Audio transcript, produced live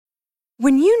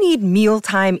When you need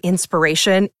mealtime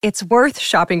inspiration, it's worth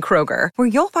shopping Kroger, where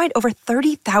you'll find over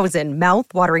 30,000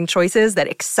 mouth-watering choices that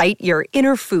excite your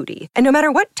inner foodie. And no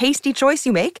matter what tasty choice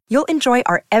you make, you'll enjoy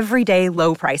our everyday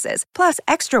low prices, plus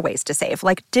extra ways to save,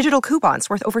 like digital coupons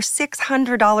worth over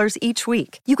 $600 each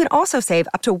week. You can also save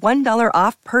up to $1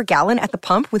 off per gallon at the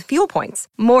pump with fuel points.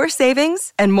 More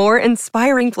savings and more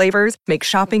inspiring flavors make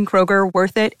shopping Kroger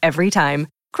worth it every time.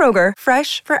 Kroger,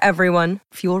 fresh for everyone.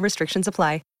 Fuel restrictions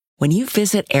apply. When you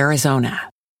visit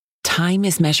Arizona, time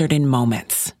is measured in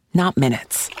moments, not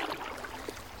minutes.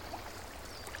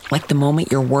 Like the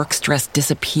moment your work stress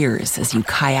disappears as you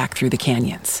kayak through the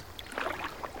canyons.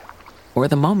 Or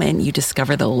the moment you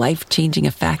discover the life-changing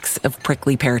effects of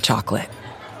prickly pear chocolate.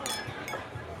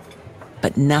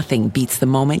 But nothing beats the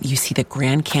moment you see the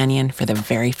Grand Canyon for the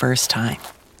very first time.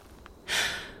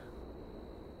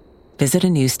 Visit a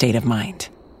new state of mind.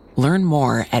 Learn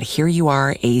more at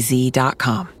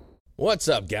hereyouareaz.com. What's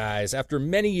up, guys? After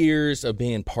many years of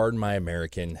being Pardon My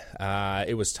American,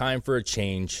 it was time for a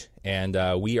change, and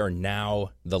we are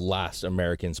now the Last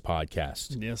Americans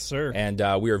podcast. Yes, sir. And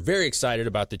we are very excited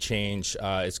about the change.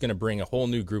 It's going to bring a whole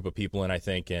new group of people in, I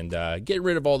think, and get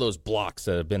rid of all those blocks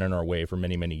that have been in our way for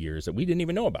many, many years that we didn't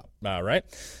even know about, right?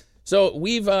 So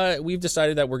we've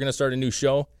decided that we're going to start a new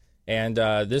show. And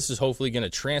this is hopefully going to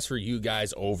transfer you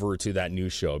guys over to that new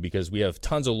show because we have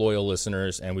tons of loyal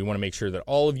listeners, and we want to make sure that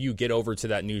all of you get over to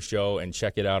that new show and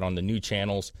check it out on the new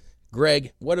channels.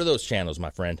 Greg, what are those channels,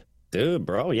 my friend? Dude,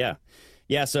 bro, yeah.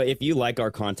 Yeah, so if you like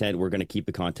our content, we're going to keep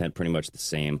the content pretty much the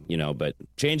same, but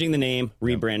changing the name,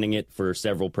 rebranding it for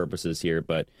several purposes here.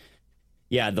 But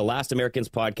yeah, the Last Americans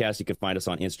podcast, you can find us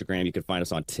on Instagram, you can find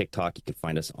us on TikTok, you can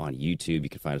find us on YouTube, you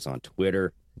can find us on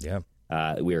Twitter. Yeah.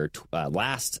 We're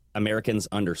Last Americans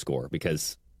 _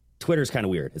 because Twitter's kind of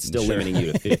weird. It's still limiting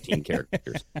you to 15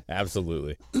 characters.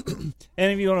 Absolutely.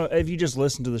 And if you just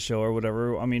listen to the show or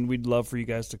whatever, I mean, we'd love for you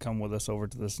guys to come with us over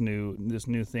to this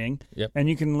new thing. Yep. And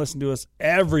you can listen to us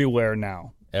everywhere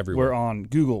now. Everywhere. We're on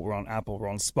Google, we're on Apple, we're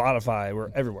on Spotify,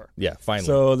 we're everywhere. Yeah, finally.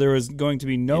 So there is going to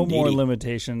be no more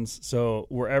limitations. So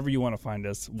wherever you want to find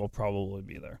us, we'll probably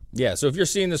be there. Yeah, so if you're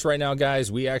seeing this right now,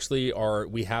 guys, we have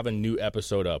a new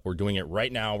episode up. We're doing it right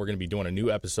now. We're going to be doing a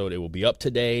new episode. It will be up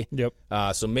today. Yep.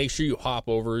 So make sure you hop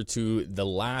over to the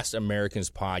Last Americans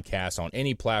podcast on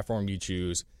any platform you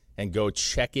choose and go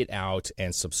check it out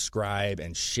and subscribe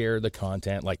and share the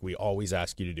content like we always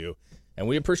ask you to do. And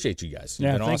we appreciate you guys.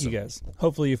 You've been thank awesome. you guys.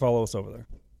 Hopefully you follow us over there.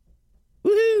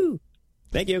 Woohoo!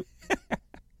 Thank you.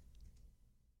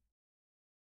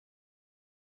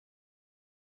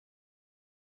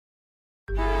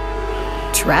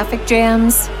 Traffic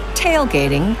jams,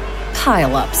 tailgating,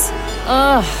 pileups.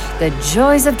 Ugh, the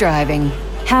joys of driving.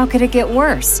 How could it get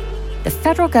worse? The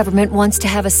federal government wants to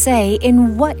have a say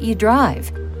in what you drive.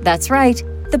 That's right.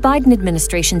 The Biden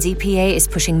administration's EPA is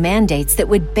pushing mandates that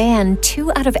would ban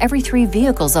 2 out of every 3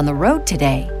 vehicles on the road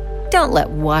today. Don't let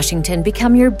Washington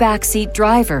become your backseat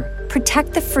driver.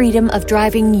 Protect the freedom of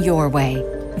driving your way.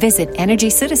 Visit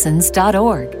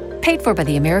EnergyCitizens.org. Paid for by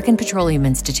the American Petroleum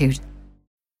Institute.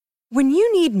 When you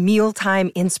need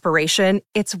mealtime inspiration,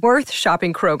 it's worth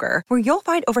shopping Kroger, where you'll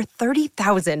find over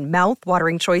 30,000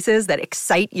 mouth-watering choices that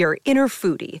excite your inner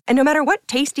foodie. And no matter what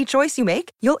tasty choice you make,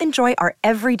 you'll enjoy our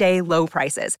everyday low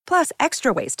prices, plus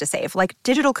extra ways to save, like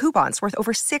digital coupons worth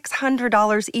over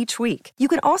 $600 each week. You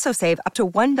can also save up to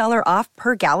 $1 off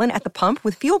per gallon at the pump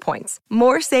with fuel points.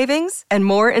 More savings and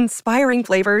more inspiring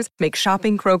flavors make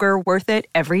shopping Kroger worth it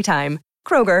every time.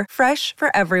 Kroger, fresh for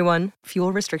everyone.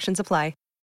 Fuel restrictions apply.